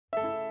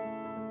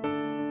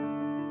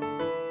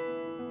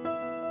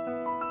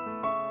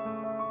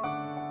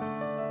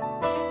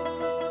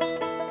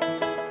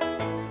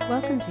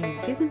Welcome to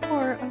Season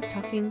 4 of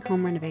Talking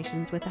Home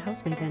Renovations with the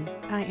House Maven.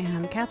 I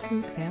am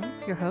Catherine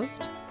McPhail, your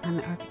host. I'm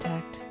an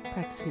architect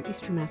practicing in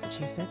Eastern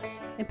Massachusetts.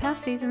 In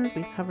past seasons,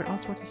 we've covered all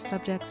sorts of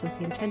subjects with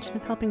the intention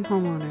of helping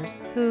homeowners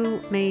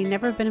who may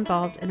never have been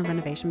involved in a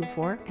renovation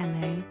before,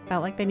 and they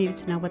felt like they needed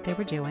to know what they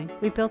were doing.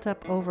 We built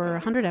up over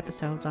 100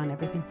 episodes on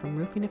everything from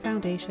roofing to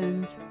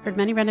foundations, heard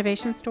many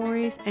renovation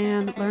stories,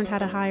 and learned how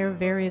to hire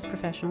various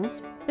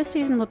professionals. This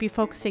season we'll be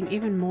focusing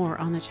even more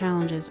on the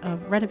challenges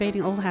of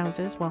renovating old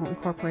houses while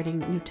incorporating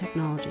new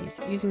technologies,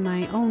 using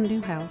my own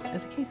new house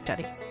as a case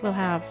study. We'll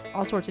have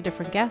all sorts of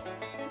different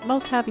guests,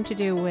 most having to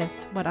do with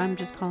what I'm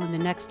just calling the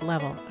next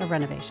level of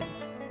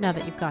renovations. Now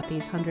that you've got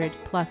these 100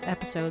 plus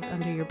episodes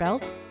under your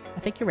belt, I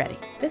think you're ready.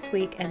 This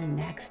week and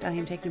next, I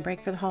am taking a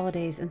break for the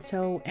holidays and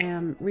so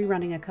am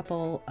rerunning a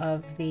couple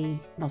of the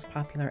most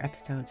popular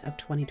episodes of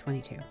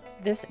 2022.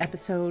 This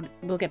episode,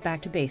 we'll get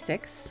back to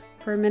basics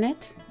for a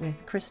minute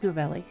with Chris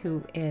Novelli,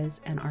 who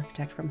is an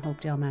architect from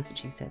Hopedale,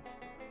 Massachusetts.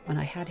 When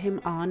I had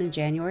him on in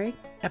January,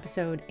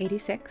 episode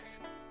 86,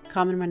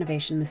 Common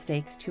Renovation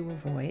Mistakes to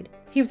Avoid,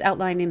 he was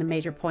outlining the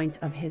major points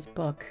of his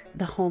book,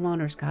 The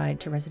Homeowner's Guide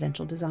to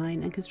Residential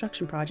Design and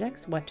Construction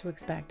Projects, What to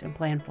Expect and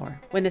Plan For.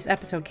 When this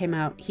episode came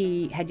out,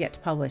 he had yet to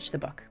publish the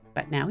book,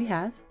 but now he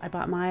has. I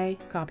bought my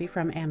copy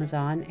from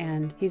Amazon,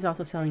 and he's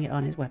also selling it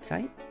on his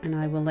website, and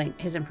I will link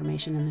his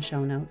information in the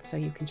show notes so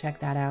you can check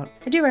that out.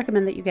 I do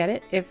recommend that you get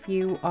it if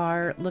you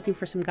are looking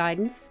for some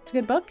guidance. It's a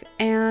good book,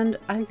 and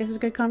I think this is a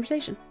good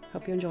conversation.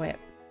 Hope you enjoy it.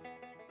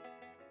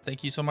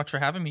 Thank you so much for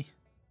having me.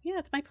 Yeah,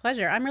 it's my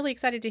pleasure. I'm really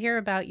excited to hear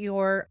about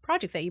your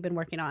project that you've been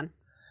working on.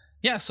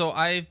 Yeah, so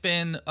I've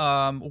been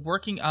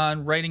working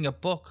on writing a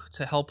book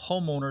to help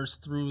homeowners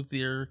through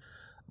their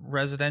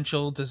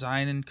residential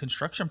design and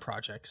construction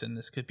projects, and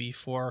this could be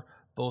for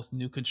both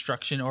new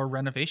construction or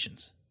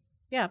renovations.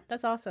 Yeah,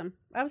 that's awesome.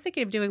 I was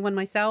thinking of doing one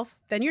myself,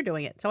 then you're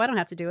doing it, so I don't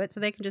have to do it, so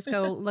they can just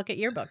go look at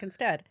your book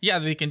instead. Yeah,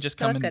 they can just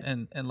come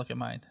and look at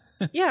mine.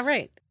 Yeah,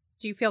 right.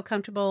 Do you feel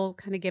comfortable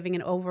kind of giving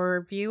an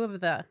overview of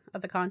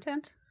the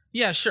content?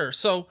 Yeah, sure.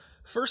 So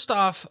first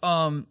off,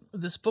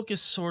 this book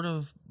is sort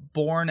of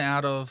born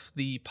out of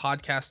the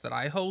podcast that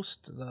I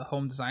host, the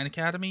Home Design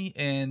Academy,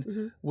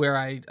 and where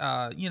I,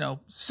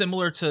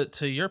 similar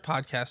to your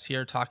podcast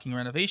here, Talking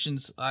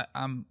Renovations,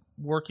 I'm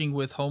working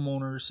with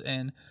homeowners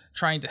and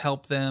trying to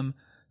help them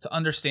to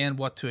understand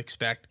what to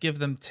expect, give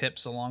them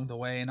tips along the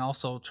way, and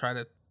also try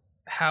to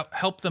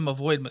help them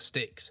avoid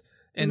mistakes.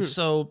 And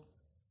so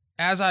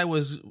as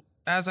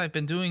I've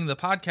been doing the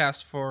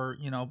podcast for,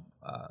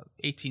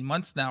 18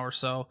 months now or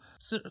so,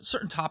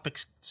 certain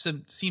topics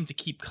seem to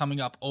keep coming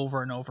up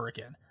over and over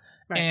again.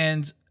 Right.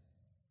 And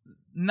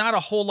not a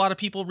whole lot of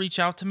people reach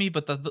out to me,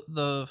 but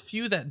the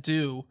few that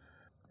do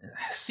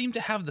seem to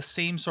have the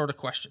same sort of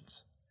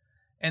questions.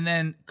 And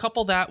then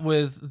couple that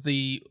with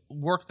the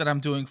work that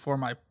I'm doing for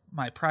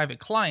my private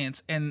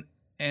clients, and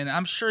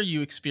I'm sure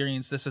you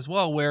experience this as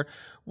well, where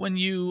when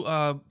you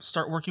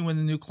start working with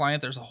a new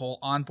client, there's a whole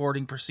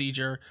onboarding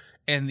procedure,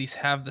 and these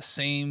have the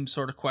same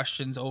sort of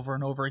questions over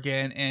and over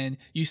again, and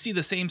you see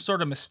the same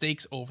sort of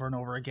mistakes over and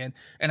over again.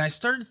 And I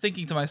started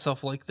thinking to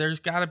myself, like, there's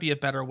got to be a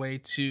better way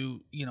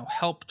to,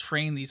 help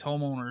train these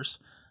homeowners,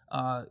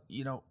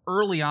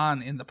 early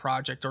on in the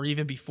project or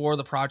even before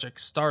the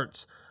project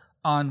starts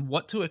on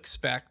what to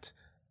expect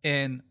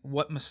and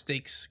what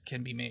mistakes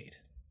can be made.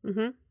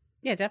 Mm-hmm.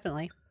 Yeah,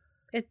 definitely.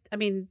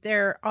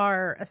 There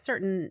are a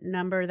certain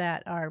number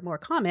that are more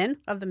common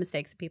of the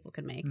mistakes that people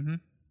can make. Mm-hmm.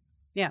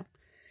 Yeah.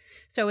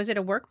 So is it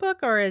a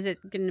workbook or is it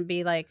going to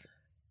be like?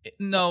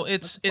 No,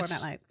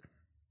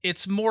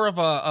 it's more of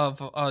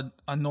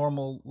a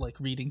normal like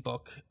reading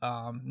book,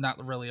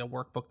 not really a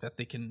workbook that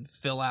they can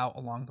fill out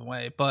along the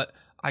way. But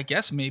I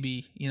guess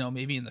maybe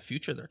in the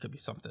future there could be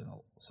something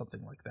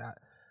like that.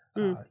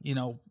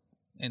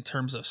 In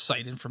terms of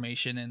site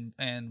information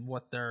and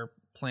what they're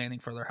planning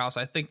for their house.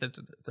 I think that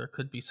there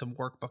could be some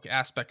workbook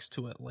aspects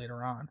to it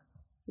later on.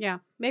 Yeah,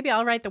 maybe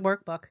I'll write the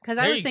workbook because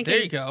I was thinking.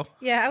 There you go.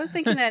 Yeah, I was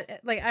thinking that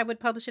like I would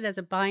publish it as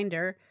a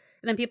binder,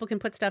 and then people can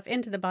put stuff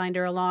into the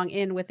binder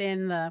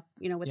within the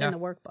the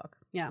workbook.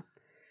 Yeah,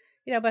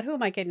 but who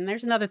am I kidding?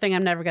 There's another thing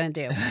I'm never going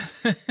to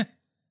do.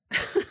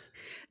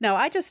 No,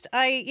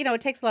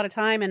 it takes a lot of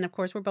time, and of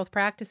course we're both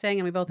practicing,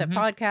 and we both have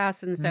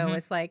podcasts, and so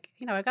it's like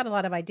I've got a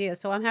lot of ideas.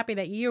 So I'm happy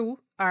that you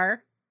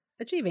are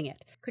achieving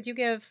it. Could you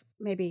give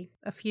maybe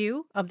a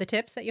few of the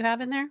tips that you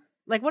have in there?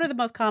 Like, what are the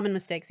most common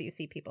mistakes that you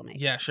see people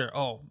make? Yeah, sure.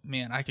 Oh,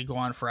 man, I could go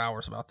on for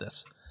hours about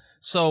this.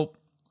 So,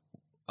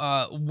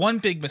 one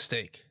big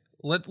mistake.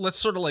 Let's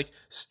sort of like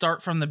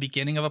start from the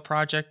beginning of a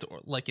project,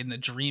 or like in the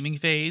dreaming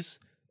phase,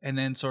 and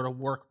then sort of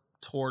work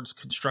towards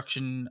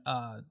construction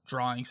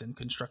drawings and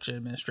construction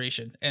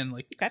administration.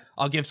 And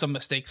I'll give some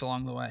mistakes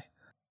along the way.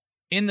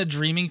 In the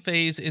dreaming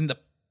phase, in the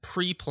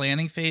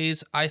pre-planning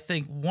phase, I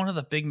think one of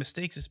the big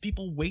mistakes is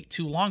people wait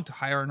too long to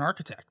hire an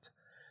architect.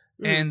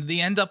 And they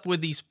end up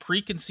with these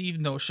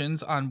preconceived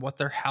notions on what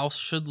their house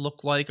should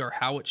look like or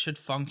how it should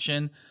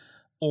function,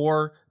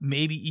 or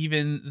maybe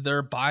even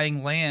they're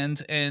buying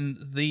land and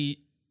the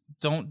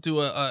don't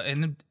do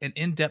an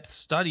in-depth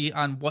study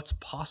on what's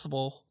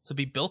possible to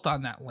be built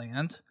on that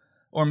land.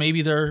 Or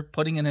maybe they're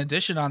putting an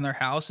addition on their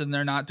house and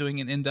they're not doing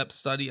an in-depth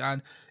study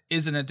on,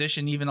 is an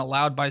addition even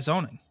allowed by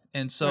zoning?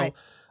 And so right.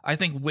 I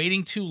think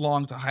waiting too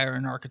long to hire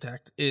an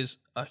architect is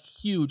a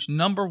huge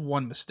number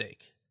one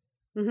mistake.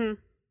 Mm-hmm.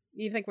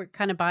 You think we're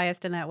kind of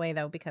biased in that way,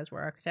 though, because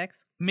we're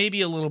architects?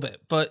 Maybe a little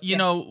bit. But, you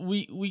know,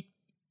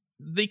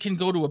 they can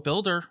go to a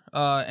builder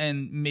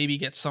and maybe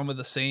get some of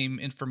the same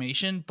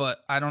information,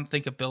 but I don't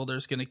think a builder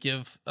is going to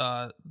give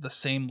the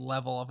same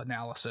level of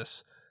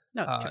analysis.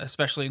 No,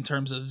 especially in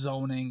terms of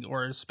zoning,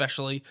 or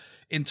especially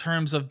in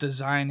terms of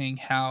designing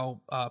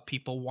how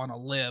people want to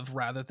live,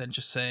 rather than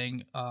just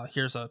saying,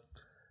 here's a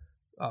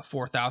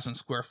 4,000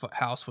 square foot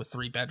house with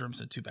 3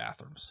 bedrooms and 2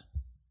 bathrooms.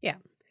 Yeah.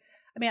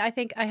 I mean, I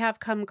think I have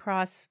come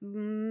across,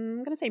 I'm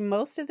going to say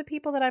most of the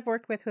people that I've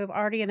worked with who have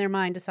already in their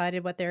mind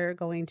decided what they're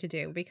going to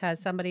do, because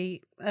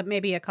somebody,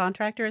 maybe a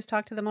contractor has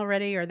talked to them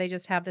already, or they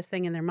just have this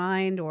thing in their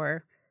mind,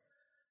 or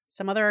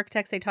some other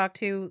architects they talked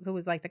to who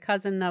was like the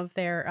cousin of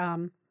their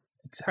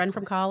friend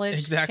from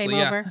college came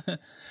over.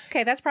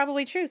 Okay, that's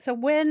probably true. So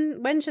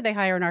when should they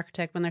hire an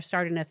architect, when they're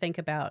starting to think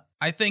about?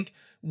 I think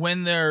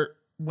when they're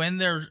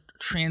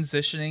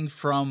transitioning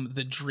from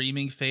the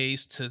dreaming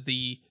phase to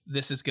the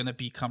this is going to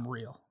become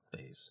real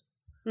phase.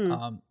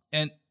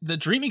 And the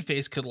dreaming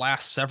phase could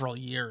last several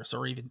years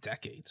or even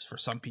decades for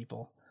some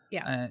people.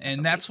 Yeah.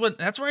 And that's where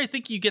I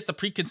think you get the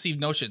preconceived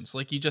notions,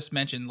 like you just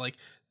mentioned. Like,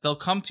 they'll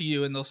come to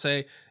you and they'll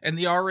say, and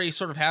they already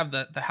sort of have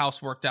the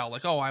house worked out,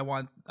 like, oh, I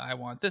want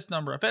this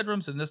number of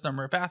bedrooms and this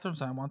number of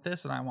bathrooms, and I want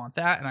this and I want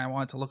that, and I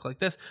want it to look like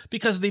this,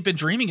 because they've been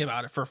dreaming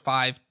about it for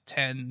 5,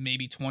 10,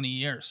 maybe 20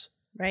 years.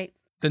 Right.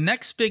 The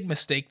next big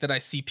mistake that I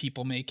see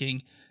people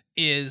making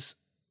is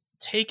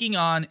taking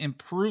on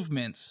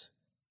improvements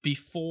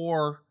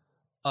before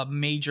a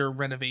major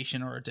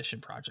renovation or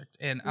addition project.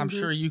 And I'm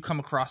sure you come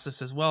across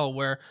this as well,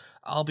 where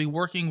I'll be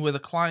working with a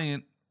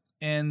client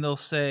and they'll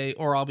say,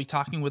 or I'll be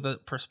talking with a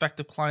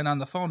prospective client on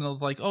the phone, and they'll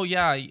be like, oh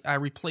yeah, I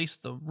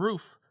replaced the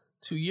roof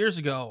 2 years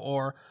ago,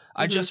 or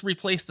I just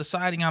replaced the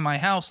siding on my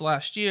house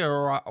last year,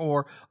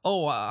 or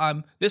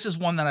this is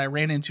one that I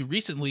ran into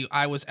recently.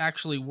 I was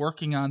actually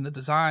working on the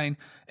design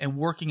and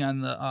working on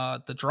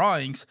the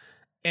drawings,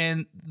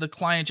 and the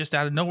client just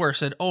out of nowhere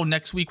said, oh,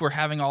 next week we're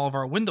having all of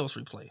our windows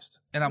replaced.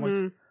 And I'm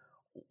like,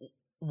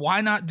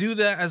 why not do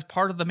that as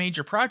part of the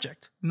major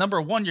project?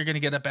 Number one, you're going to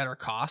get a better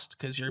cost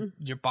because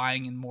you're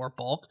buying in more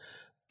bulk.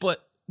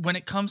 But when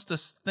it comes to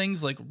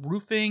things like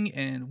roofing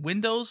and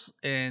windows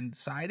and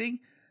siding,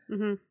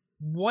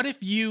 what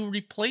if you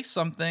replace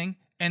something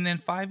and then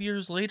 5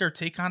 years later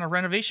take on a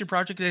renovation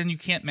project and you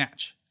can't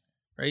match,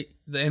 right?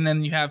 And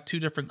then you have 2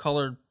 different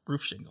colored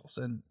roof shingles,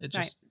 and it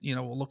just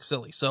will look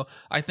silly. So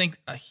I think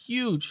a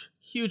huge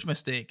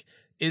mistake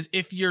is,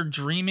 if you're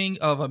dreaming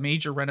of a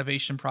major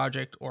renovation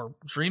project or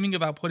dreaming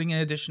about putting an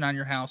addition on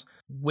your house,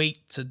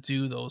 wait to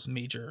do those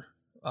major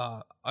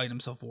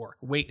items of work.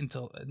 Wait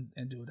until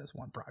and do it as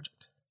one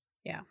project.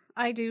 Yeah,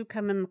 I do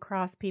come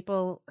across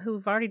people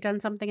who've already done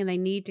something and they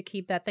need to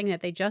keep that thing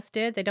that they just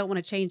did. They don't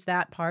want to change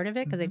that part of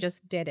it because they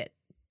just did it.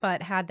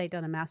 But had they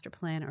done a master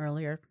plan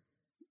earlier,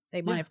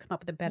 they might have come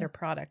up with a better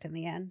product in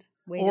the end.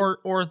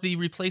 Or they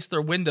replaced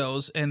their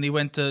windows and they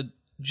went to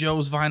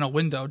Joe's Vinyl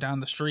Window down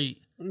the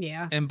street.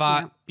 Yeah. And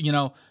bought,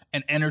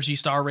 an Energy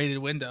Star rated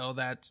window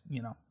that,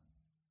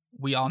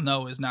 we all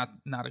know is not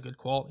a good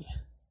quality.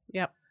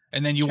 Yep.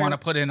 And then you want to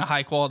put in a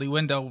high quality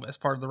window as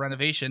part of the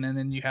renovation, and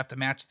then you have to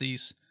match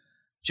these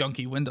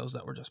junky windows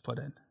that were just put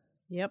in.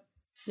 Yep.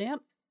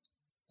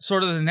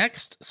 Sort of the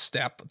next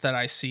step that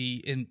I see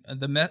in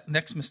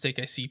next mistake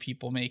I see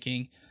people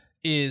making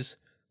is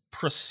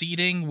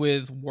proceeding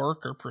with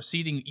work, or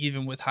proceeding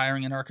even with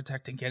hiring an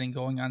architect and getting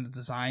going on the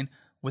design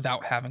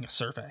without having a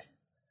survey.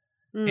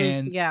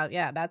 And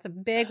that's a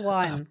big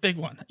one. A big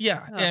one.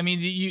 Yeah. Oh. I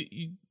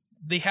mean,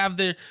 they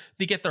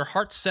get their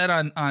heart set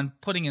on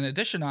putting an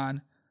addition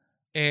on,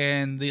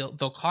 and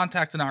they'll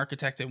contact an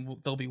architect and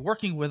they'll be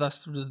working with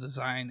us through the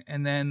design.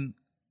 And then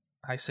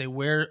I say,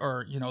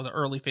 the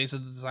early phase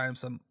of the design,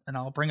 and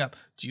I'll bring up,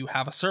 do you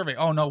have a survey?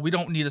 Oh no, we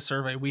don't need a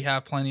survey. We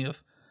have plenty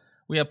of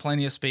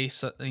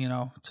space,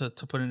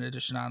 to put an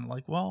addition on.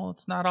 Like, well,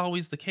 it's not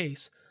always the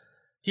case.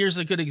 Here's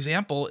a good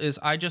example is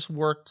I just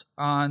worked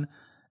on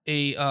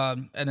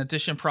an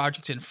addition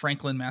project in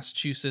Franklin,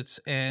 Massachusetts,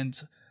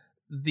 and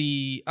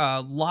the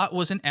lot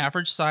was an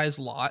average size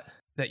lot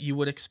that you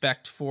would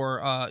expect for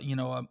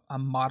a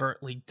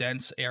moderately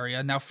dense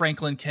area. Now,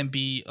 Franklin can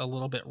be a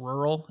little bit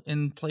rural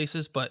in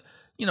places, but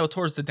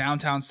towards the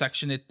downtown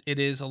section it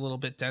is a little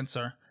bit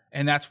denser,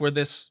 and that's where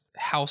this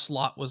house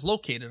lot was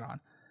located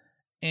on.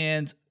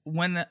 And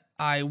when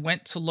I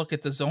went to look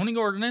at the zoning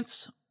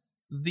ordinance,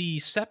 the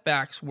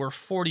setbacks were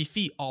 40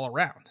 feet all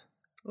around.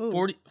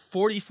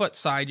 40 foot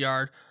side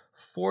yard,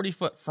 40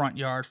 foot front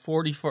yard,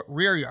 40 foot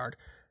rear yard.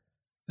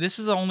 This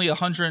is only a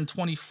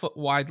 120 foot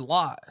wide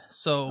lot.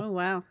 So, oh,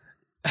 wow.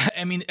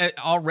 I mean,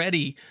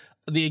 already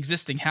the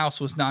existing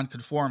house was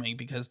non-conforming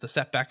because the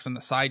setbacks in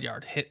the side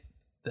yard hit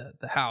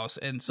the house.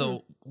 And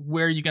so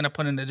where are you going to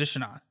put an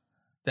addition on?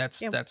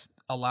 that's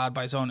allowed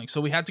by zoning.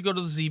 So we had to go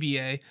to the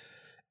ZBA,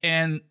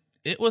 and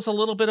it was a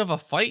little bit of a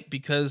fight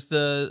because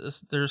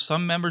there's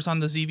some members on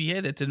the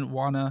ZBA that didn't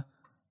want to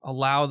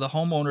allow the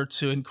homeowner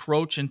to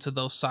encroach into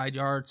those side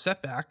yard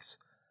setbacks.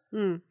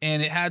 And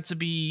they had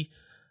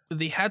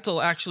to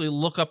actually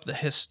look up the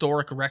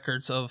historic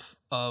records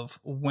of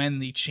when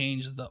they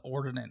changed the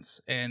ordinance.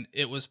 And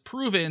it was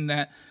proven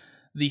that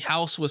the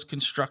house was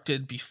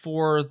constructed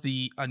before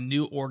a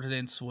new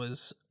ordinance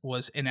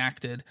was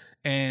enacted,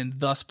 and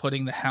thus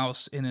putting the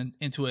house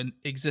into an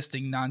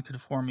existing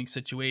non-conforming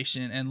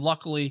situation. And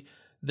luckily,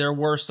 there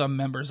were some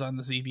members on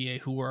the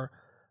ZBA who were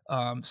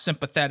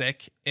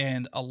sympathetic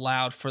and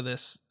allowed for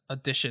this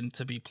addition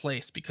to be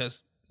placed,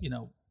 because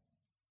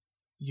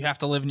you have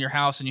to live in your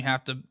house and you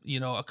have to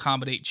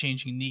accommodate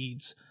changing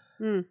needs.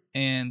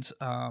 And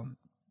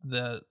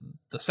the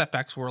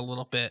setbacks were a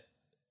little bit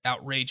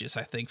outrageous,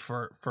 I think,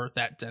 for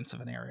that dense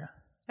of an area.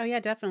 Oh yeah,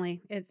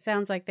 definitely. It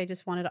sounds like they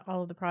just wanted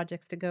all of the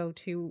projects to go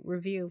to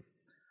review.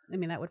 I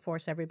mean, that would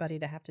force everybody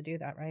to have to do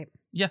that, right?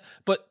 Yeah,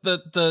 but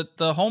the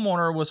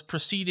homeowner was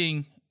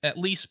proceeding, at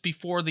least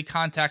before they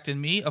contacted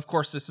me. Of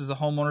course, this is a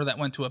homeowner that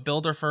went to a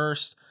builder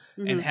first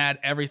and had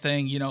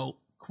everything,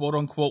 quote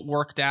unquote,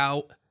 worked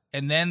out.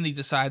 And then they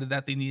decided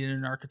that they needed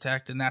an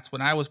architect. And that's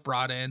when I was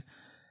brought in.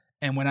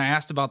 And when I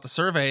asked about the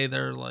survey,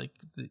 they're like,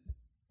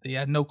 they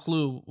had no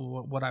clue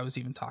what I was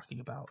even talking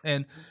about.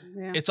 And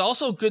it's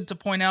also good to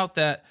point out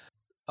that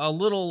a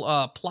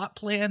little plot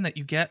plan that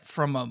you get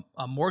from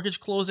a mortgage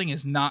closing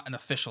is not an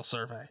official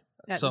survey.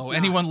 So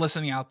anyone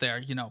listening out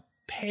there,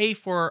 pay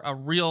for a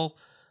real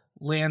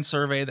land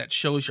survey that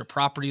shows your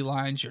property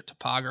lines, your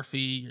topography,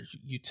 your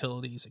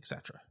utilities,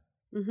 etc.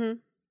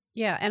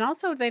 Yeah, and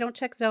also they don't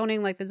check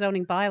zoning like the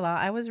zoning bylaw.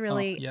 I was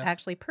really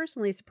actually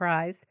personally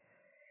surprised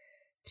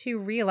to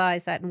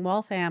realize that in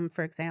Waltham,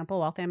 for example,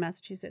 Waltham,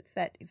 Massachusetts,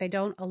 that they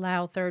don't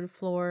allow third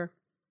floor,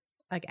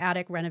 like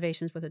attic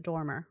renovations with a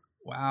dormer.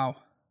 Wow.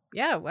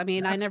 Yeah, I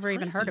mean, I never crazy.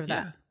 even heard of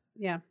that.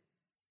 Yeah.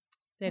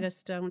 They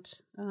just don't,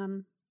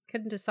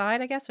 couldn't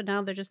decide, I guess, or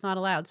now they're just not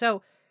allowed.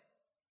 So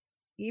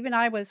even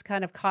I was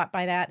kind of caught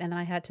by that, and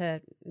I had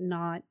to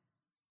not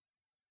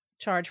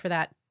charge for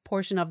that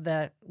portion of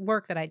the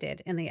work that I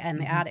did in the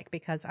attic,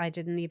 because I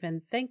didn't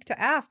even think to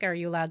ask, are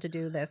you allowed to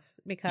do this?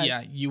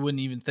 Because you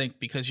wouldn't even think,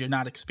 because you're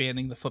not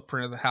expanding the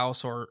footprint of the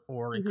house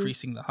or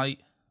increasing the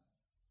height.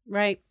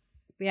 Right.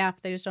 Yeah,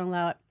 they just don't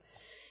allow it.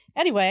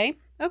 Anyway,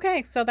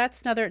 okay, so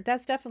that's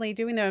definitely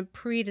doing the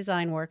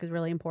pre-design work is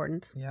really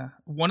important. Yeah.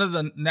 One of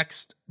the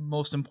next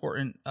most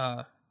important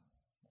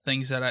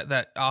things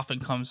that often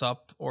comes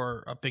up,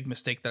 or a big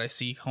mistake that I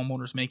see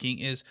homeowners making,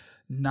 is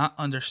not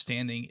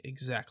understanding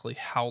exactly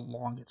how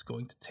long it's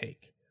going to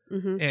take.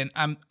 And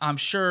I'm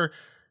sure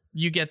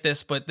you get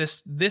this, but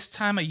this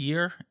time of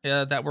year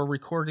that we're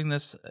recording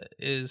this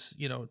is,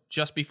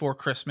 just before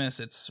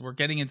Christmas. We're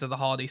getting into the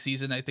holiday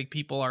season. I think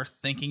people are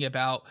thinking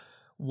about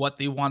what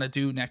they want to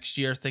do next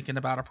year, thinking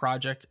about a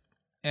project.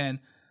 And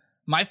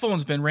my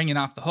phone's been ringing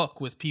off the hook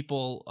with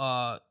people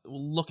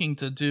looking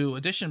to do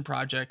addition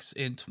projects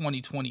in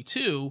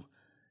 2022,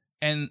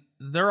 and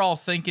they're all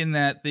thinking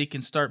that they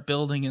can start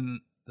building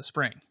in the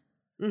spring.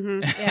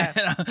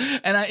 Yeah.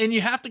 and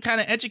you have to kind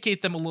of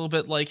educate them a little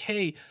bit, like,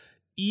 hey,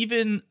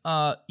 even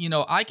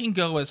I can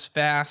go as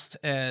fast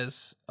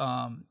as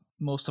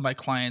most of my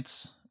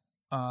clients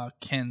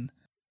can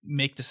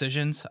make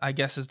decisions, I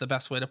guess is the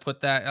best way to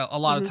put that. A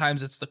lot of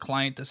times it's the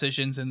client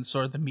decisions and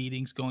sort of the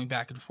meetings going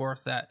back and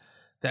forth that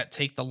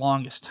take the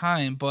longest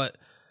time. But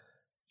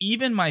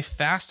even my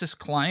fastest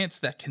clients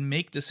that can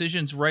make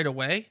decisions right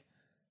away,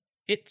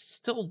 it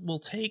still will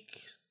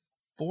take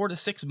 4 to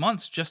 6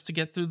 months just to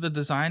get through the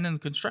design and the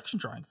construction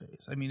drawing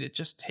phase. I mean, it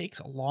just takes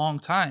a long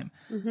time.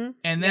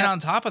 And then on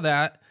top of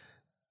that,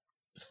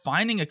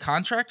 finding a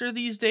contractor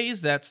these days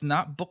that's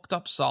not booked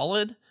up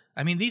solid.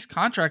 I mean, these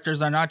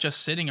contractors are not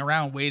just sitting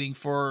around waiting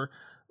for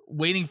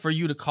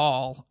you to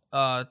call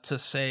to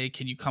say,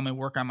 can you come and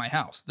work on my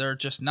house? They're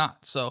just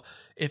not. So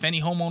if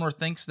any homeowner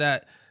thinks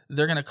that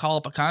they're going to call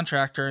up a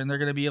contractor and they're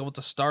going to be able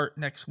to start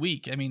next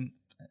week, I mean,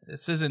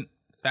 this isn't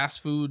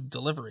fast food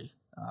delivery.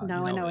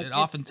 No, I know. It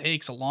often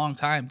takes a long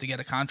time to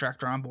get a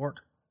contractor on board.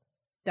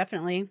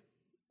 Definitely.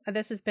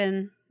 This has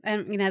been,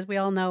 and as we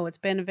all know, it's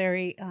been a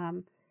very,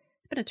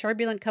 it's been a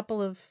turbulent couple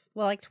of,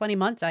 20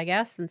 months, I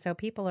guess. And so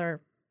people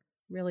are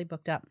really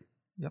booked up.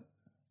 Yep.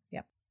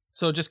 Yep.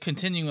 So just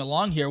continuing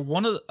along here,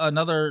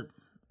 another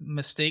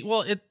mistake.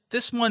 Well,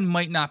 this one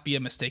might not be a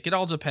mistake. It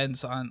all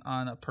depends on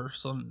a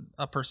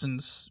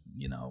person's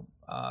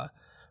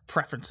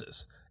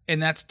preferences,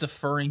 and that's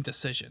deferring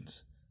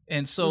decisions.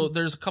 And so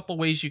there's a couple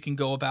ways you can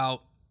go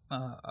about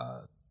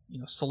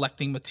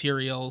selecting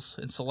materials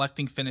and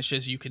selecting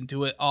finishes. You can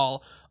do it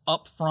all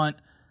up front,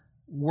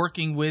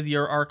 working with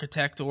your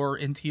architect or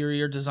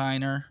interior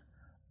designer,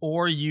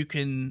 or you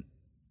can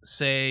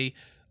say,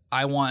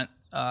 I want,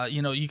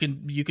 you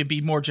can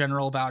be more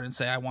general about it and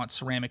say, I want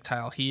ceramic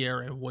tile here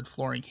and wood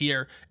flooring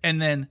here,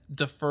 and then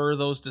defer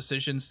those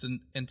decisions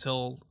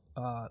until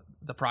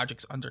the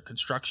project's under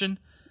construction.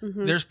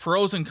 There's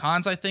pros and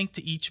cons, I think,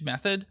 to each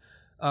method.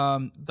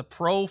 The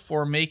pro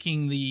for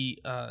making the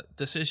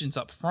decisions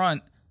up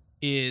front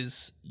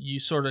is you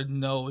sort of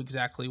know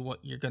exactly what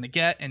you're going to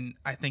get, and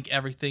I think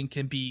everything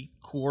can be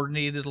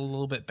coordinated a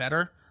little bit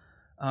better.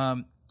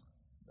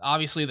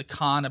 Obviously, the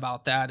con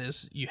about that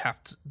is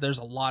there's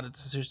a lot of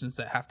decisions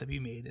that have to be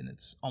made, and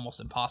it's almost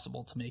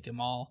impossible to make them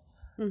all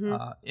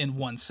in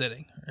one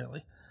sitting,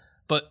 really.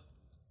 But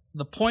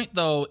the point,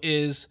 though,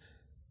 is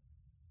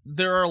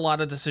there are a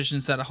lot of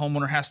decisions that a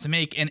homeowner has to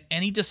make, and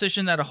any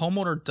decision that a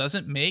homeowner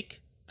doesn't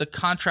make, the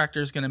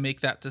contractor is going to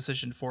make that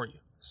decision for you.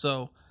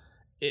 So,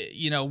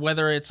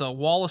 whether it's a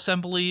wall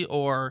assembly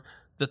or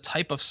the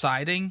type of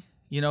siding,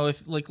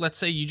 if, like, let's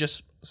say you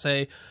just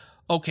say,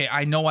 okay,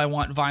 I know I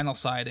want vinyl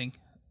siding,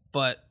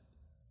 but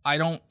I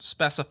don't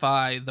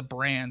specify the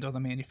brand or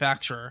the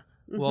manufacturer.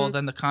 Well,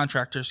 then the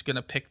contractor's going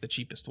to pick the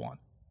cheapest one,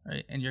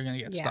 right? And you're going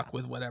to get stuck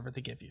with whatever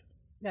they give you.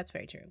 That's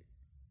very true.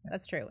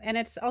 That's true. And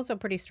it's also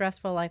pretty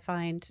stressful, I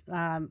find,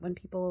 when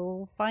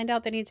people find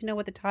out they need to know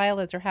what the tile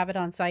is or have it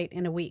on site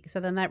in a week.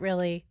 So then that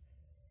really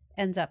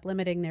ends up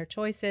limiting their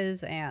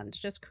choices and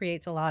just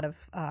creates a lot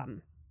of, I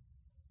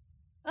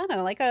don't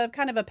know, like a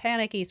kind of a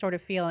panicky sort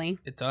of feeling.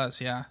 It does,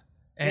 yeah.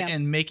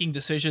 And making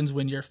decisions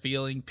when you're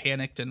feeling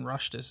panicked and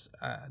rushed is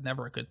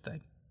never a good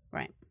thing.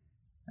 Right.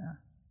 Yeah.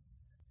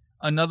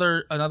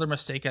 Another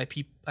mistake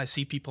I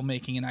see people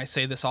making, and I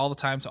say this all the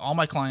time to all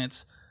my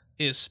clients,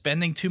 is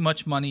spending too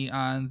much money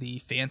on the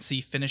fancy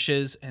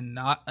finishes and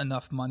not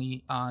enough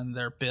money on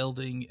their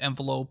building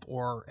envelope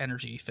or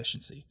energy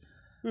efficiency.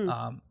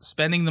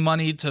 Spending the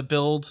money to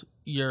build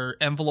your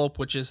envelope,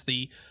 which is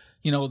the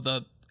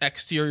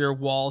exterior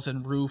walls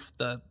and roof,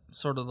 the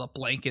sort of the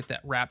blanket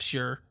that wraps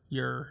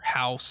your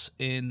house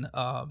in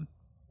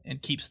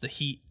and keeps the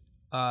heat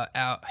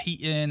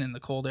in and the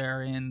cold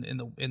air in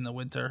the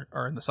winter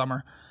or in the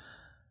summer.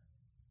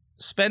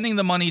 Spending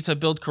the money to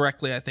build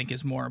correctly, I think,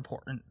 is more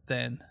important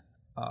than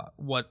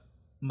what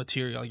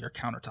material your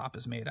countertop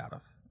is made out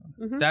of.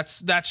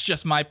 That's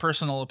just my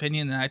personal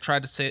opinion, and I try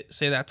to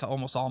say that to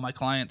almost all my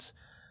clients.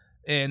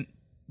 And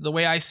the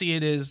way I see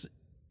it is,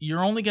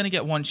 you're only going to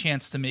get one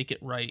chance to make it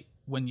right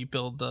when you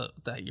build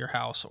your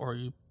house or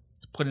you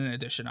put an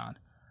addition on.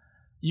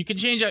 You can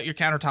change out your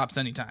countertops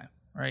anytime,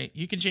 right?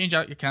 You can change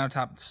out your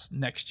countertops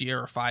next year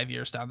or 5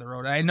 years down the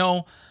road. And I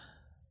know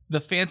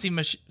the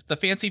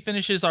fancy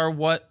finishes are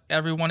what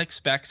everyone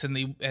expects, and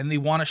they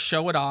want to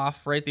show it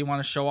off, right? They want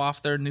to show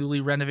off their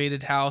newly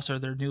renovated house or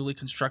their newly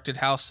constructed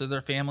house to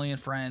their family and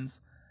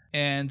friends.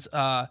 And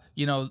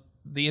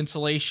the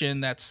insulation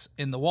that's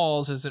in the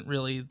walls isn't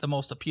really the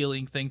most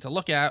appealing thing to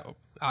look at,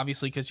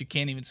 obviously, because you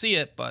can't even see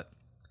it. But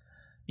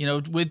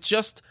with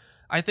just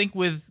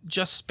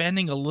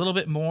spending a little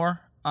bit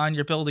more on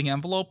your building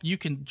envelope, you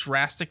can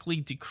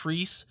drastically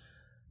decrease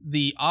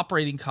the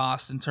operating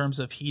costs in terms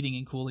of heating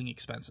and cooling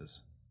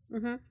expenses.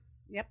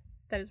 Yep,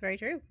 that is very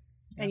true.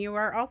 Yeah. And you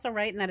are also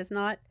right in that it's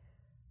not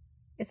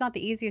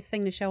the easiest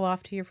thing to show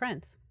off to your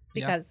friends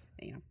because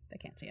they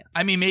can't see it.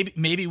 I mean,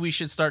 maybe we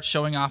should start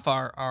showing off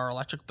our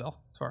electric bill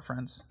to our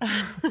friends.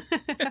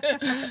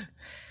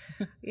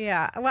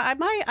 Yeah, well,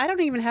 I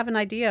don't even have an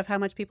idea of how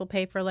much people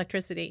pay for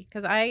electricity,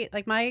 because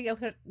my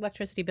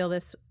electricity bill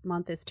this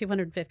month is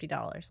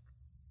 $250.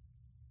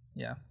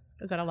 Yeah,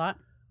 is that a lot?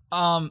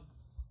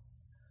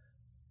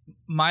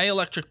 My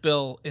electric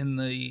bill in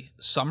the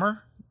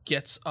summer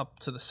gets up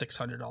to the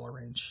 $600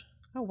 range.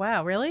 Oh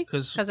wow, really?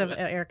 Because of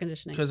air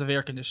conditioning. Because of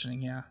air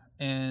conditioning, yeah.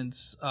 And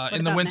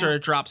in the winter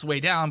it drops way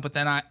down, but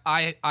then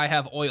I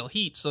have oil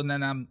heat, so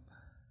then I'm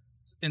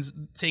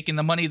taking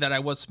the money that I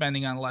was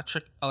spending on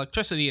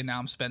electricity, and now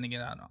I'm spending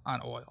it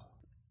on oil.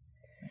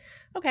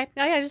 Okay,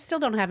 I just still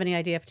don't have any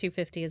idea if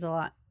 $250 is a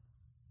lot.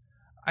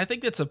 I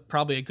think it's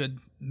probably a good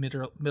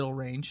middle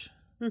range.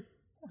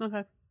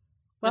 Okay.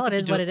 Well, it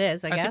is what it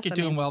is, I guess. I think you're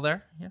doing well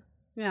there. Yeah.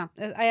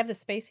 Yeah. I have the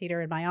space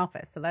heater in my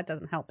office, so that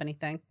doesn't help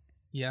anything.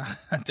 Yeah,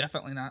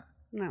 definitely not.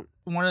 No.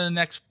 One of the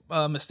next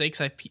mistakes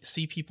I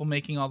see people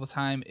making all the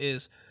time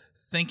is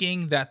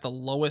thinking that the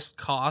lowest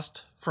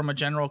cost from a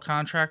general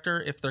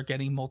contractor, if they're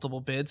getting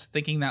multiple bids,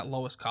 thinking that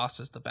lowest cost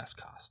is the best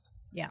cost.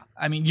 Yeah.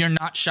 I mean, you're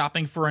not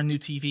shopping for a new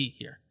TV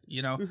here.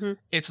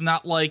 It's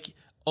not like,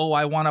 oh,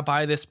 I want to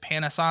buy this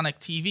Panasonic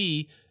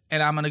TV,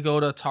 and I'm going to go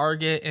to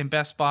Target and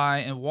Best Buy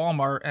and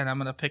Walmart, and I'm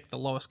going to pick the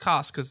lowest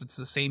cost because it's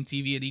the same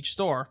TV at each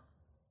store.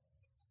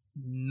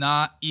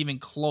 Not even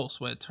close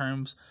when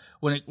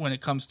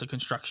it comes to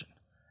construction,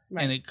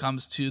 right. And it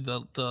comes to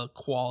the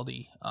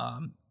quality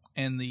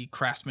and the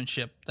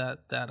craftsmanship that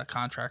a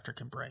contractor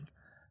can bring.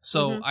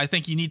 So I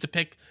think you need to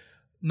pick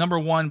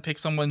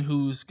someone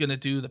who's going to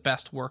do the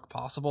best work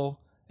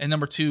possible, and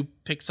number two,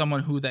 pick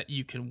someone that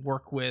you can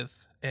work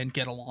with and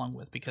get along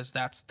with, because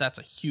that's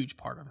a huge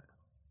part of it.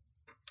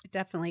 It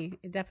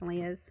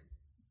definitely is.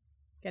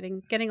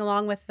 Getting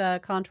along with the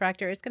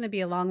contractor is going to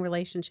be a long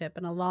relationship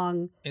and a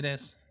long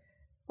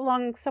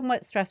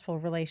somewhat stressful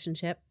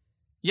relationship.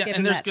 Yeah,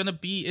 and there's going to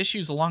be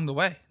issues along the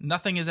way.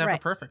 Nothing is ever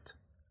perfect.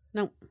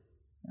 Nope.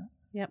 Yeah.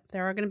 Yep,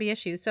 there are going to be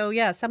issues. So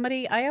yeah,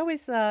 I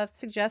always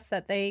suggest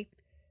that they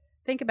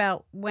think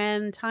about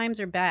when times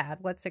are bad,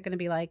 what's it going to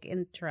be like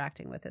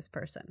interacting with this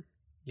person?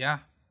 Yeah.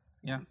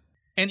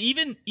 And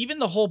even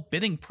the whole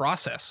bidding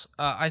process,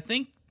 I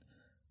think,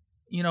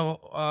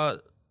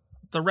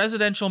 the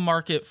residential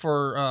market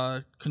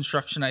for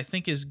construction, I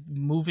think, is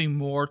moving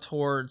more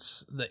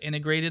towards the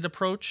integrated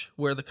approach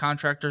where the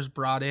contractor's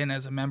brought in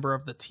as a member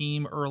of the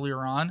team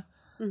earlier on.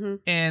 Mm-hmm.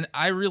 And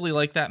I really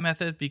like that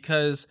method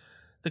because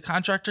the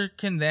contractor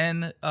can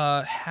then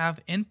have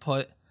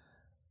input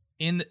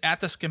at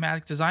the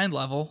schematic design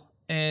level,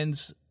 and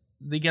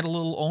they get a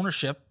little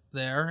ownership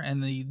there,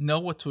 and they know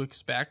what to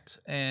expect.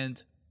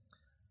 And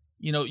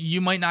you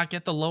might not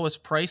get the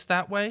lowest price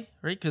that way,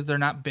 right? Because they're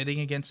not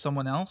bidding against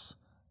someone else.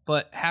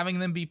 But having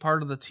them be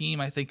part of the team,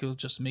 I think, will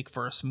just make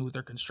for a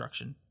smoother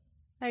construction.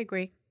 I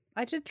agree.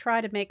 I did try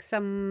to make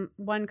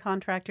one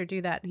contractor do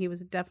that, and he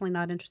was definitely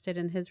not interested.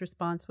 And his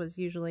response was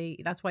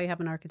usually, "That's why you have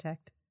an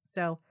architect."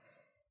 So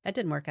that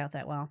didn't work out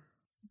that well.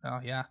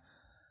 Oh yeah,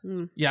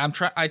 yeah.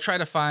 I try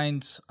to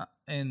find,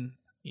 and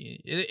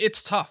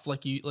it's tough,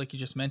 like you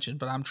just mentioned.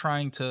 But I'm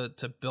trying to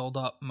build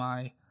up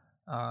my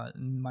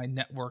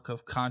network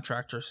of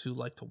contractors who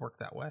like to work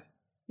that way.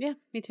 Yeah,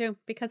 me too.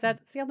 Because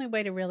that's the only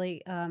way to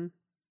really,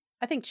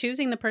 I think,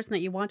 choosing the person that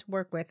you want to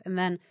work with and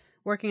then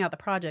working out the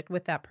project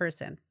with that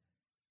person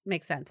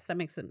makes sense. That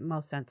makes the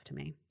most sense to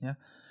me. Yeah,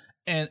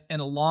 and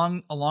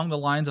along the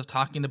lines of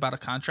talking about a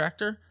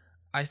contractor,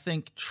 I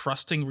think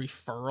trusting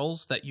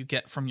referrals that you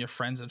get from your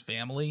friends and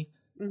family,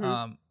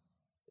 Mm-hmm.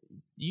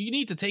 You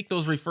need to take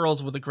those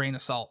referrals with a grain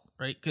of salt,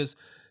 right? Because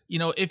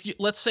if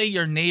let's say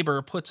your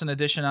neighbor puts an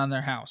addition on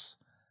their house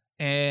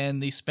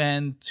and they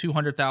spend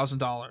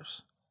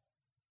 $200,000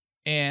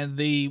 and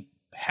they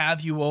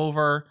have you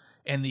over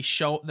and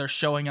they're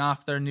showing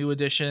off their new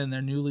addition,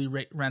 their newly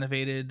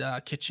renovated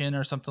kitchen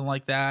or something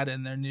like that,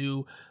 and their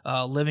new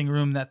living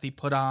room that they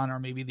put on, or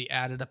maybe they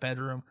added a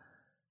bedroom,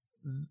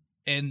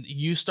 and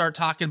you start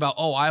talking about,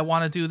 oh, I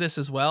want to do this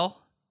as well.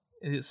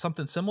 It's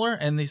something similar,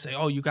 and they say,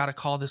 oh, you got to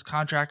call this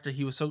contractor.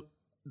 He was so.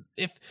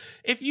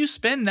 If you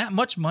spend that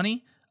much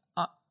money,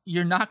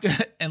 you're not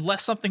gonna,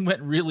 unless something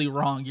went really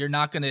wrong, you're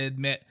not gonna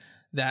admit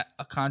that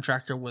a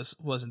contractor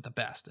wasn't the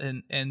best.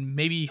 And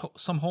maybe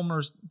some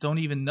homeowners don't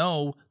even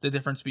know the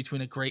difference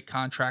between a great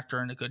contractor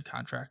and a good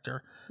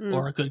contractor,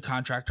 or a good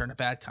contractor and a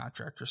bad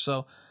contractor.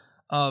 So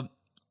while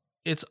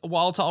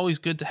it's always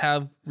good to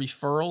have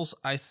referrals,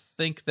 I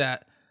think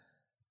that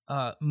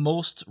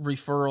most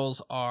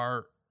referrals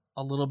are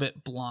a little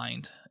bit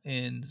blind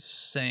in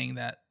saying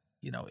that,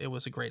 it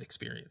was a great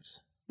experience.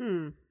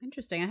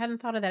 Interesting. I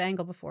hadn't thought of that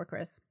angle before,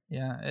 Chris.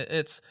 Yeah,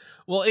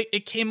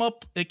 it came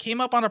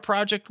up on a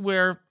project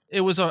where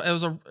it was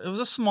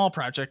a small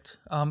project,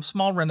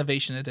 small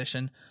renovation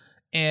addition,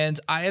 and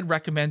I had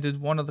recommended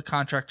one of the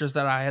contractors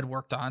that I had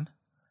worked on,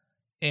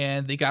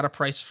 and they got a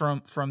price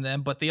from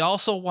them, but they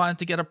also wanted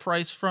to get a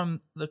price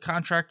from the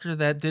contractor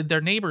that did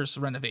their neighbor's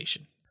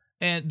renovation.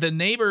 And the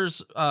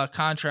neighbor's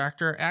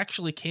contractor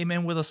actually came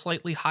in with a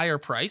slightly higher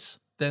price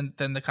than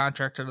the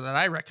contractor that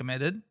I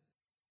recommended.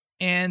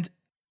 And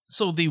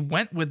so they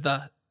went with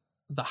the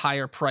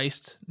higher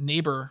priced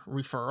neighbor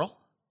referral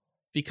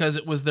because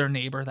it was their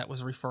neighbor that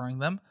was referring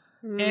them.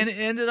 And it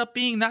ended up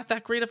being not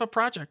that great of a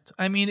project.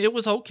 I mean, it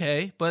was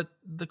okay, but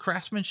the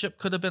craftsmanship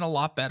could have been a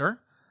lot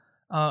better.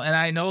 And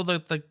I know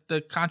that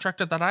the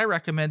contractor that I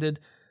recommended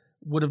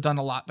would have done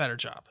a lot better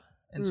job.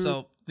 And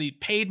so they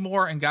paid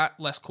more and got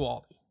less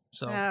quality.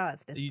 So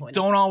that's disappointing. You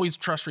don't always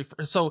trust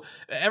referrals. So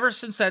ever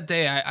since that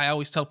day, I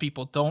always tell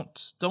people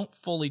don't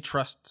fully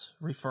trust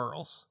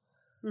referrals.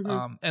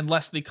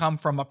 Unless they come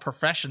from a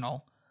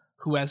professional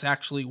who has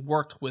actually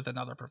worked with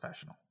another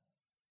professional,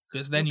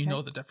 because then you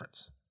know the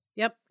difference.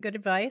 Yep, good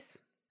advice.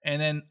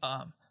 And then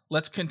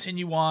let's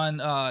continue on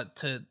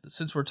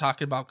since we're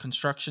talking about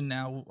construction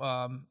now,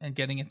 and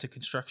getting into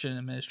construction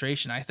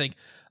administration. I think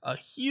a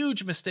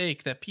huge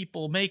mistake that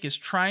people make is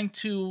trying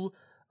to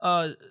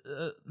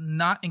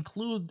not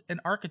include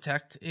an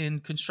architect in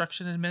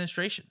construction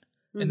administration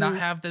and not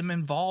have them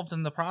involved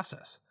in the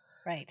process.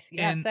 Right.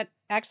 Yes, that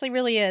actually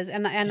really is.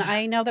 And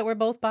I know that we're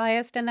both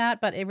biased in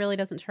that, but it really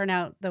doesn't turn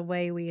out the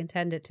way we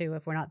intend it to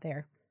if we're not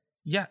there.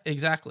 Yeah,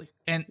 exactly.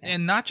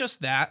 And not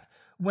just that,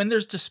 when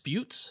there's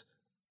disputes,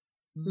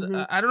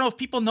 I don't know if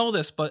people know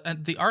this,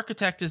 but the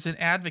architect is an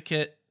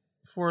advocate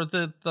for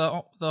the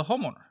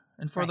homeowner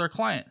and for their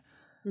client.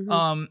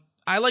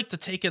 I like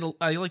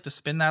to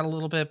spin that a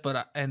little bit,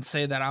 and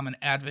say that I'm an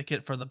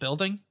advocate for the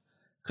building,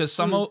 because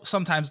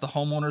sometimes the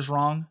homeowner's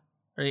wrong.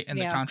 Right,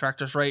 and the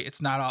contractor's right.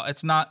 It's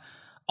not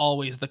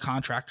always the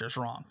contractor's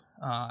wrong,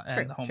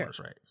 and the homeowner's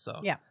right.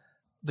 So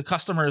the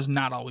customer is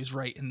not always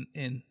right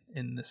in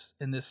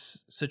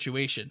this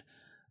situation.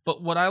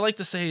 But what I like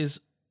to say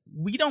is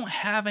we don't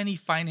have any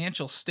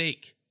financial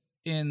stake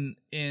in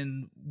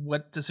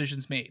what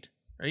decision's made.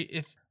 Right?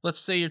 If let's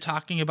say you're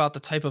talking about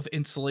the type of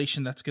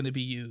insulation that's going to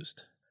be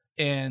used,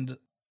 and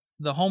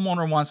the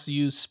homeowner wants to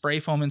use spray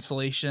foam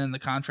insulation, the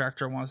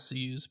contractor wants to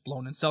use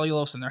blown-in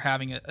cellulose, and they're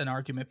having an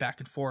argument back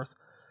and forth.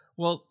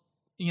 Well,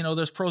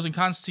 there's pros and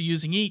cons to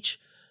using each,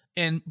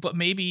 But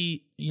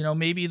maybe,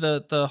 maybe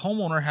the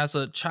homeowner has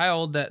a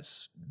child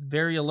that's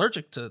very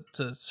allergic to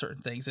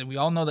certain things. And we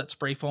all know that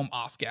spray foam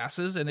off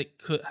gases, and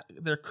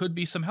there could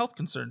be some health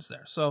concerns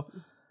there. So,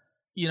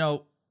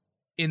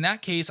 in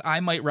that case, I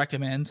might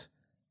recommend,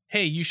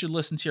 hey, you should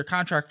listen to your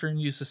contractor and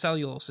use the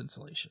cellulose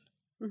insulation.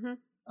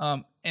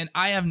 Mm-hmm. And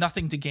I have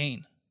nothing to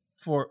gain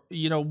for,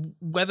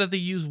 whether they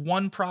use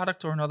one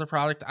product or another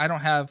product. I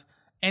don't have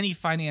any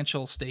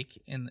financial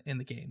stake in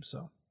the game.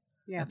 So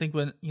I think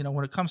when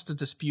it comes to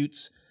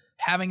disputes,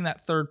 having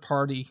that third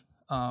party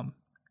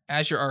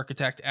as your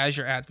architect, as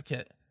your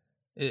advocate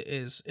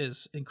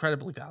is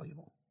incredibly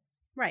valuable.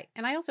 Right.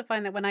 And I also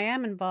find that when I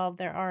am involved,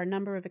 there are a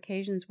number of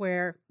occasions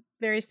where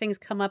various things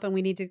come up and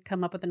we need to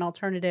come up with an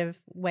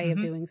alternative way mm-hmm.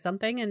 of doing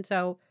something. And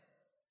so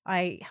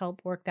I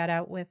help work that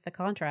out with the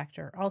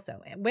contractor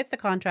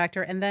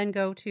and then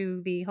go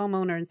to the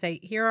homeowner and say,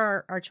 here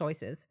are our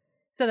choices,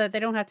 so that they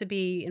don't have to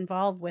be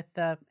involved with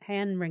the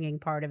hand-wringing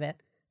part of it.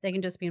 They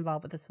can just be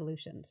involved with the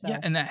solution. So.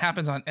 Yeah, and that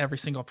happens on every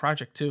single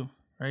project too,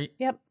 right?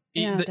 Yep.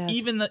 Yeah,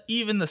 even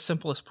the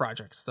simplest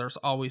projects, there's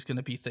always going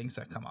to be things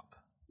that come up.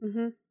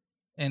 Mm-hmm.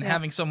 And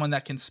having someone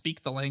that can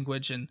speak the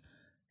language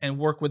and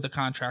work with the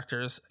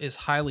contractors is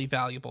highly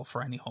valuable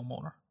for any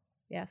homeowner.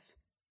 Yes.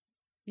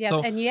 Yes,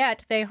 so, and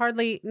yet they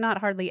not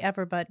hardly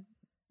ever, but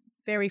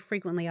very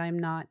frequently I'm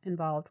not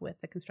involved with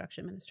the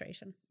construction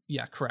administration.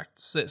 Yeah, correct.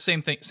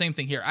 Same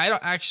thing here. I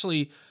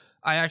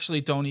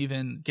actually don't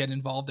even get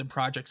involved in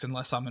projects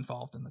unless I'm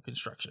involved in the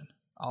construction.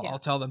 I'll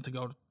tell them to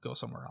go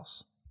somewhere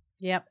else.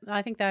 Yep,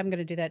 I think that I'm going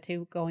to do that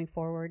too going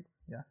forward.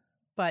 Yeah.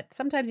 But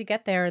sometimes you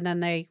get there and then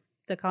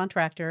the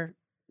contractor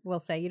will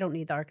say, you don't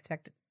need the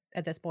architect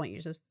at this point.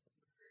 You just...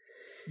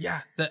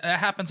 Yeah, that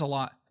happens a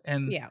lot.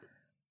 And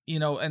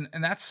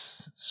and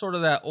that's sort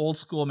of that old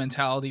school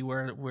mentality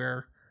where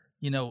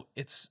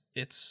it's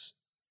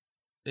there's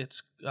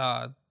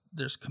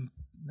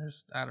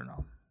I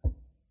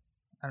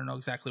don't know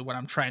exactly what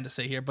I'm trying to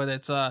say here, but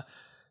it's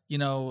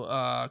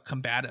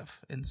combative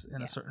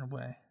in a certain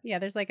way. Yeah,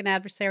 there's like an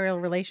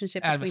adversarial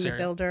relationship between the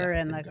builder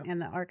and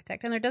the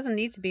architect, and there doesn't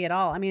need to be at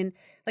all. I mean,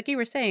 like you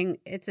were saying,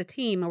 it's a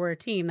team, or we're a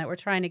team that we're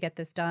trying to get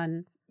this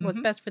done. What's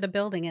mm-hmm. best for the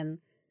building and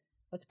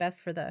what's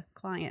best for the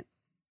client.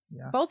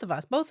 Yeah. Both of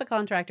us, both the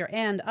contractor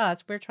and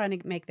us, we're trying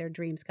to make their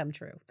dreams come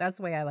true. That's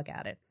the way I look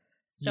at it.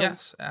 So,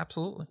 yes,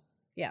 absolutely.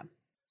 Yeah.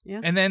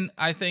 Yeah. And then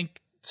I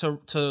think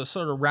to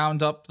sort of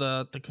round up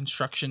the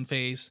construction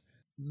phase,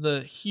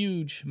 the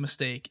huge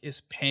mistake is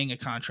paying a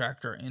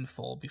contractor in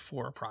full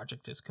before a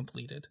project is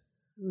completed.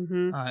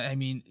 Mm-hmm. I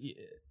mean,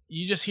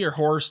 you just hear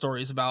horror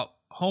stories about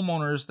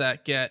homeowners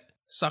that get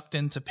sucked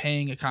into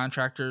paying a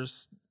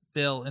contractor's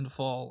bill in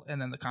full,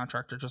 and then the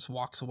contractor just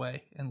walks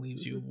away and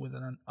leaves mm-hmm. you with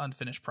an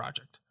unfinished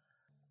project.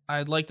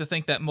 I'd like to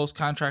think that most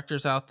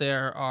contractors out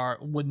there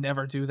would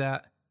never do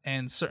that.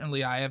 And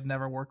certainly I have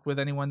never worked with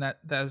anyone that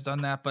has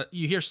done that, but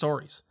you hear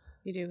stories.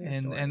 You do hear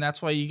stories. And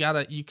that's why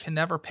you can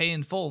never pay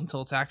in full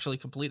until it's actually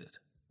completed.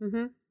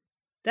 Mm-hmm.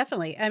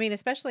 Definitely. I mean,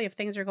 especially if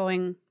things are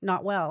going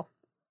not well.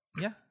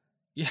 Yeah,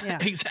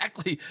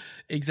 exactly.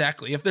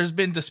 If there's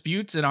been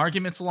disputes and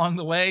arguments along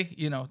the way,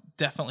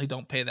 definitely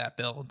don't pay that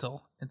bill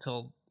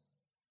until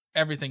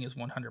everything is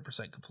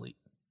 100% complete.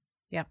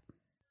 Yep.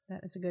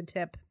 That is a good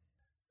tip.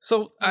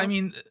 So, I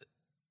mean,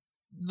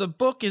 the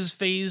book is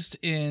phased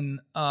in,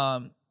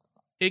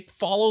 it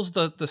follows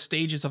the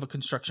stages of a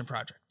construction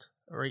project,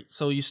 right?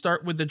 So you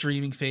start with the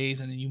dreaming phase,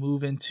 and then you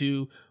move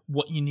into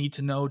what you need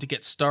to know to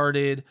get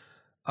started,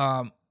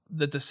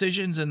 the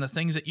decisions and the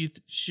things that you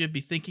should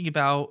be thinking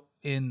about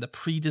in the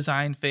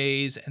pre-design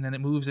phase, and then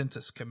it moves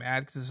into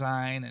schematic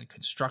design and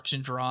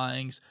construction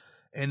drawings,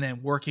 and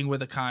then working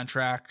with a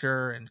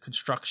contractor and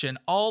construction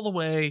all the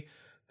way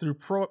through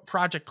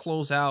project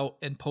closeout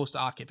and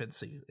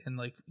post-occupancy, and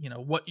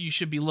what you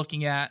should be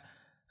looking at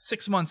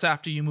 6 months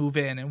after you move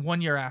in and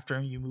 1 year after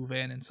you move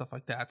in and stuff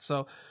like that.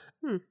 So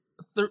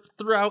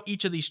throughout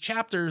each of these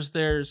chapters,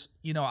 there's,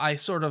 I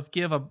sort of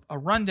give a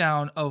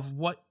rundown of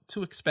what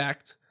to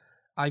expect.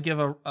 I give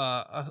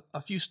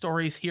a few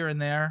stories here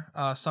and there,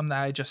 some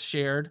that I just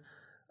shared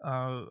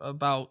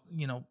about,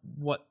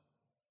 what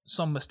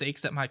some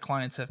mistakes that my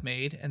clients have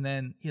made, and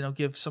then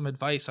give some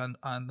advice on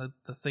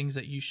the things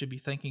that you should be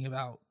thinking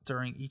about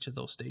during each of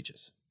those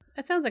stages.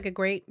 That sounds like a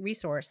great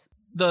resource.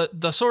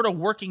 The sort of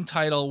working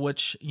title,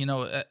 which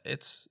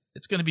it's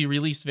going to be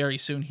released very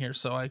soon here,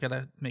 so I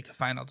gotta make a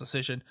final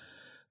decision,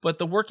 but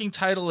the working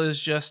title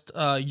is just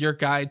Your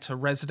Guide to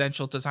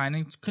Residential Design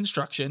and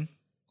Construction,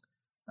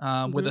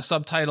 with a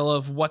subtitle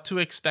of What to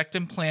Expect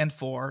and Plan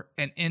for,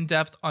 an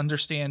in-depth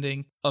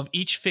understanding of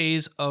each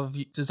phase of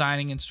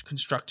designing and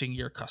constructing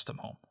your custom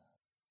home.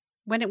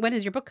 When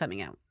is your book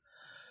coming out?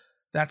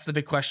 That's the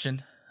big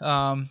question.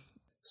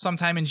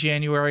 Sometime in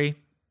January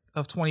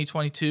of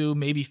 2022,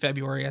 maybe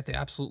February at the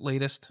absolute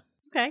latest.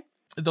 Okay.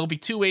 There'll be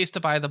two ways to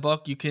buy the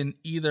book. You can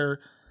you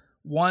can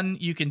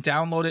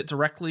download it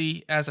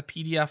directly as a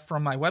PDF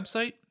from my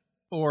website,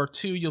 or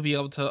two, you'll be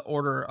able to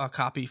order a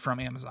copy from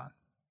Amazon.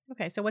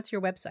 Okay, so what's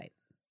your website?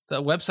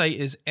 The website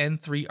is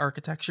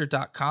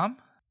n3architecture.com.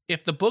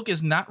 If the book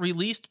is not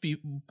released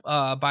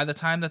by the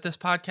time that this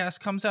podcast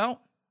comes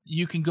out,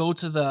 you can go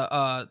to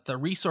the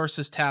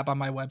resources tab on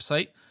my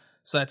website.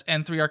 So that's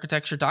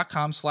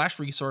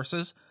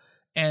n3architecture.com/resources.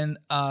 And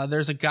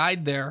there's a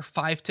guide there,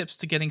 5 tips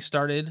to getting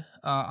started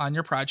on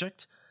your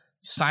project.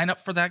 Sign up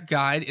for that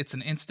guide. It's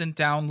an instant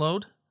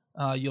download.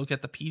 You'll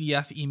get the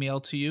PDF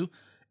emailed to you.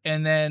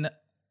 And then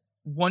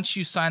once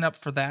you sign up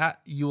for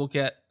that, you will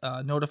get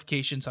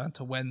notifications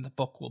onto when the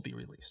book will be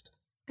released.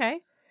 Okay.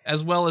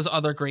 As well as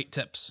other great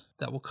tips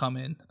that will come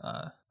in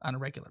on a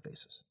regular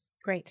basis.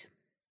 Great.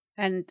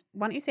 And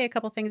why don't you say a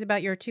couple things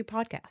about your 2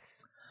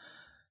 podcasts?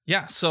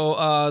 Yeah,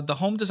 so the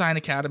Home Design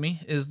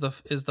Academy is the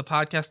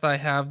podcast that I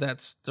have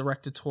that's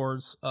directed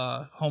towards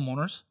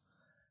homeowners,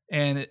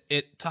 and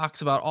it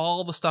talks about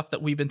all the stuff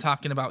that we've been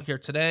talking about here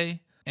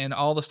today, and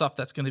all the stuff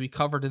that's going to be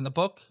covered in the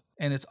book,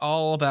 and it's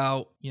all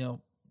about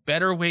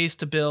better ways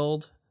to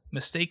build,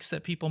 mistakes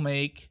that people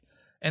make,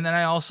 and then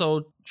I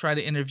also try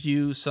to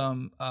interview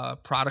some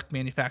product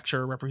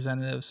manufacturer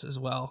representatives as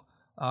well,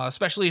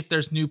 especially if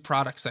there's new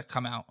products that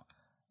come out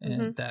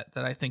and that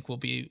I think will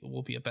be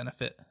a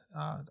benefit.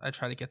 I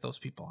try to get those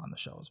people on the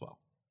show as well.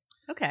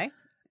 Okay.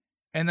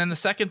 And then the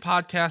second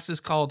podcast is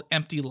called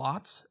Empty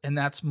Lots, and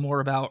that's more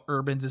about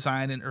urban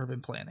design and urban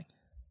planning.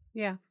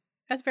 Yeah.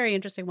 That's a very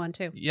interesting one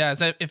too. Yeah,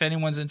 if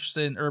anyone's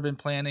interested in urban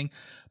planning.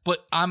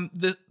 But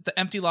the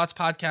Empty Lots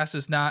podcast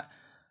is not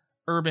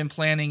urban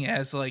planning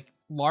as like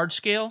large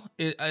scale.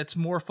 It's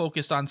more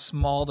focused on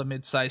small to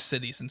mid-sized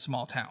cities and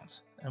small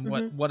towns, and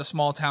what a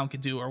small town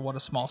could do or what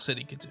a small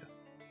city could do.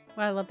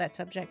 Well, I love that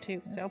subject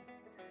too. So,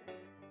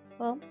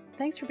 well,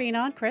 thanks for being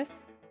on,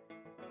 Chris.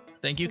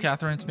 Thank you,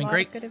 Catherine. It's been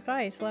great. A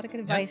lot of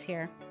good advice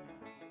here.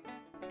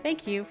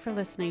 Thank you for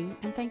listening,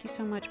 and thank you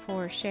so much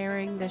for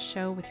sharing this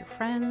show with your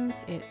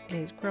friends. It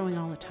is growing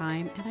all the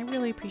time, and I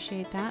really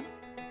appreciate that.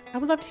 I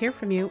would love to hear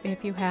from you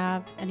if you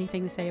have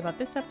anything to say about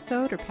this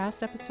episode or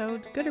past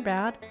episodes, good or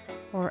bad,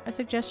 or a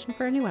suggestion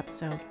for a new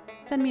episode.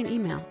 Send me an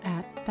email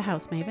at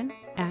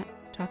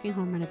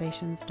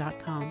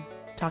thehousemaven@talkinghomerenovations.com.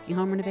 Talking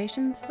Home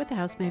Renovations with the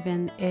House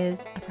Maven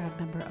is a proud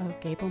member of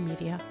Gable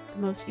Media,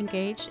 the most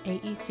engaged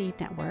AEC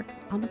network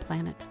on the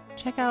planet.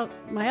 Check out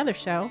my other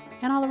show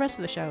and all the rest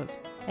of the shows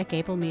at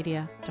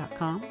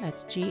gablemedia.com.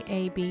 That's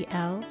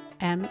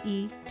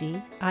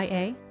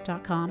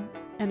GABLMEDIA.com.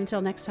 And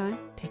until next time,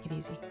 take it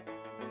easy.